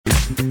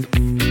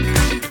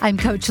I'm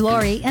Coach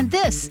Lori, and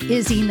this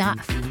is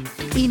Enough.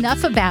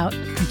 Enough about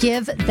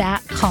Give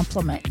That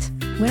Compliment.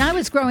 When I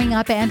was growing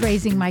up and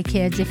raising my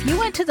kids, if you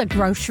went to the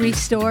grocery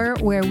store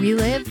where we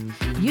lived,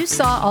 you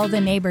saw all the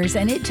neighbors,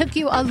 and it took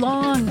you a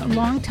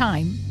long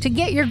time to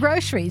get your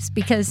groceries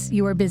because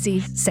you were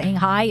busy saying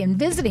hi and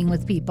visiting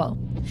with people.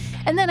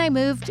 And then I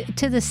moved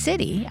to the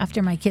city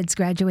after my kids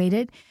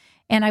graduated,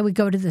 and I would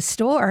go to the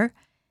store,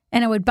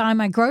 and I would buy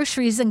my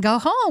groceries and go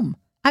home.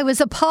 I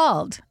was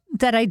appalled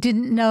that I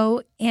didn't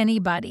know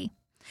anybody.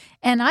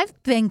 And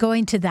I've been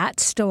going to that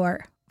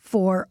store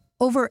for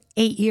over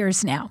 8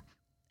 years now,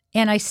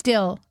 and I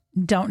still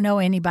don't know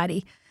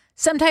anybody.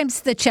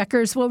 Sometimes the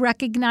checkers will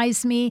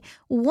recognize me.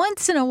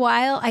 Once in a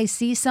while, I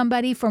see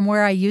somebody from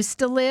where I used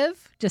to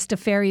live, just a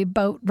ferry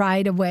boat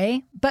ride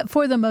away. But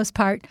for the most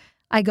part,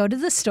 I go to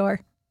the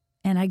store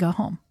and I go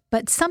home.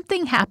 But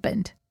something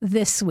happened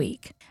this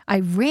week. I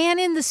ran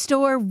in the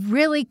store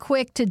really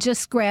quick to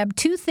just grab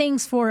 2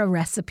 things for a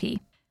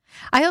recipe.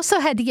 I also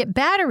had to get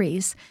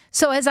batteries.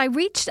 So as I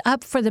reached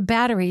up for the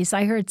batteries,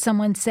 I heard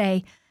someone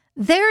say,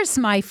 "There's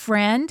my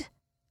friend,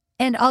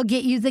 and I'll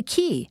get you the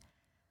key."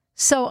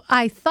 So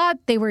I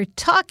thought they were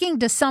talking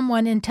to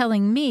someone and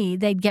telling me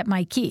they'd get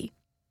my key.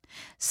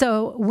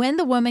 So when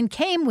the woman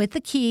came with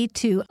the key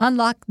to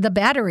unlock the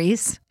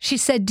batteries, she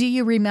said, "Do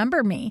you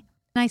remember me?"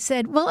 And I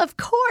said, "Well, of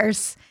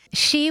course."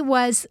 She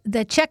was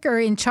the checker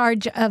in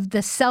charge of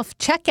the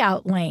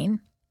self-checkout lane.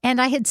 And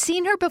I had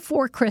seen her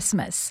before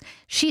Christmas.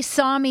 She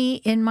saw me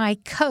in my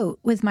coat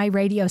with my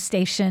radio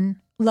station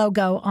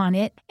logo on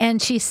it.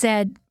 And she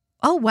said,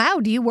 "Oh,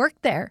 wow, do you work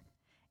there?"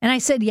 And I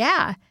said,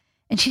 "Yeah."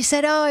 And she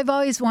said, "Oh, I've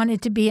always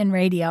wanted to be in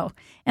radio."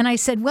 And I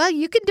said, "Well,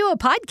 you could do a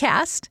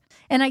podcast."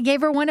 And I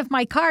gave her one of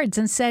my cards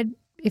and said,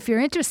 "If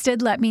you're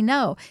interested, let me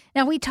know."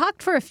 Now, we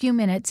talked for a few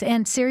minutes,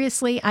 and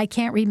seriously, I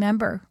can't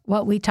remember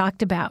what we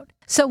talked about.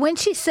 So when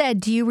she said,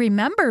 "Do you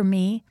remember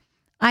me?"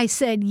 I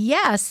said,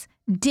 "Yes.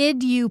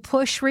 Did you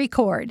push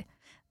record?"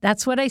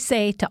 That's what I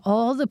say to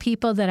all the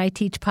people that I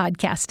teach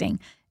podcasting.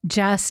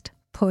 Just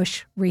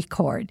push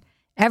record.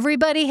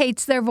 Everybody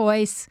hates their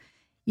voice.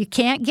 You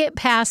can't get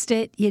past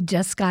it. You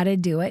just got to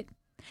do it.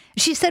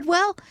 She said,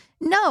 "Well,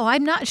 no,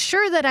 I'm not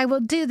sure that I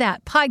will do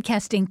that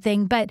podcasting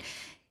thing, but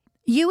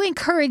you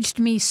encouraged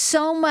me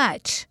so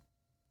much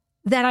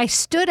that I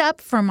stood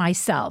up for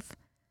myself."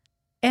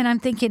 And I'm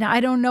thinking, I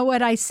don't know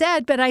what I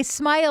said, but I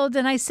smiled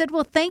and I said,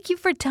 "Well, thank you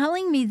for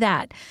telling me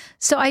that."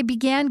 So I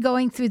began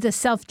going through the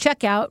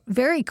self-checkout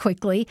very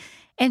quickly.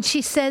 And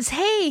she says,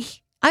 "Hey,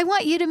 I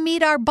want you to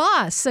meet our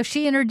boss." So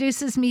she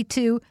introduces me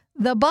to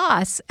the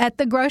boss at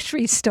the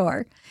grocery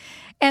store.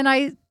 And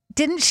I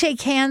didn't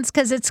shake hands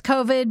because it's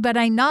COVID, but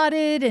I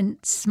nodded and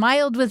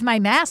smiled with my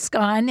mask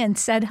on and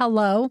said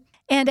hello.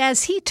 And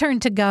as he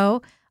turned to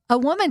go, a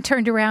woman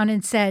turned around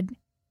and said,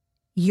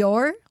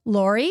 "You're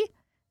Lori?"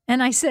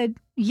 And I said,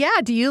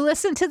 "Yeah, do you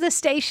listen to the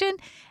station?"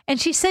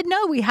 And she said,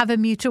 "No, we have a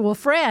mutual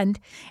friend."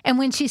 And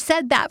when she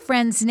said that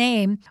friend's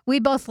name, we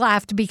both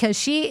laughed because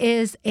she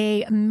is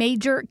a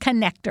major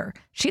connector.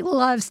 She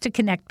loves to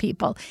connect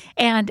people.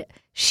 And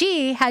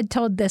she had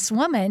told this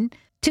woman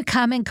to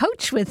come and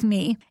coach with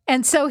me.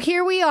 And so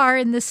here we are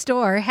in the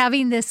store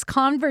having this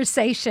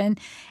conversation,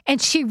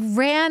 and she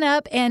ran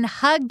up and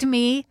hugged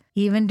me,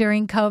 even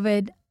during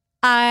COVID.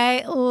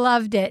 I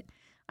loved it.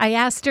 I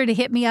asked her to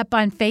hit me up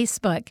on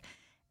Facebook.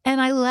 And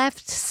I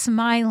left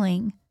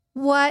smiling.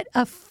 What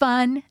a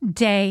fun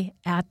day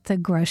at the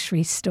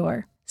grocery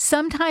store.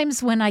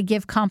 Sometimes when I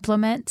give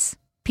compliments,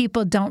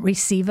 people don't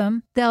receive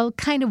them. They'll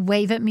kind of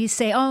wave at me,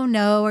 say, "Oh,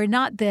 no," or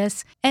 "not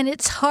this." And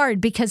it's hard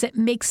because it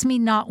makes me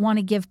not want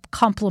to give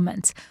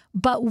compliments.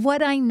 But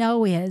what I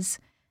know is,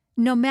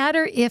 no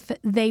matter if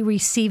they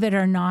receive it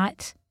or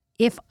not,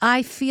 if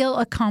I feel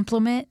a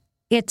compliment,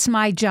 it's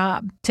my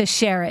job to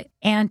share it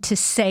and to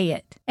say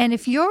it. And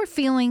if you're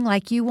feeling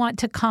like you want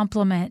to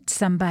compliment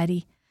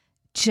somebody,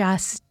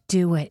 just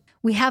do it.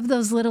 We have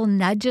those little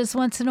nudges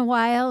once in a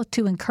while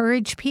to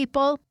encourage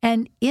people.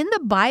 And in the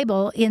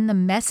Bible, in the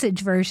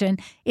Message version,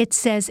 it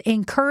says,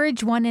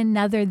 "Encourage one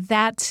another.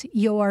 That's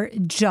your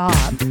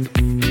job."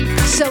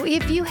 So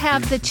if you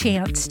have the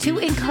chance to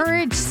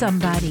encourage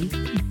somebody,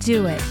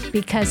 do it.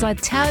 Because I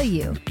tell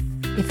you,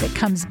 if it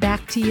comes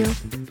back to you,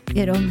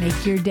 it'll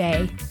make your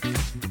day.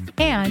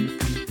 And,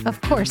 of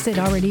course, it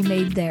already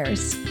made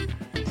theirs.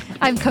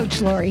 I'm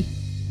Coach Lori,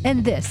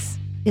 and this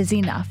is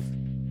Enough.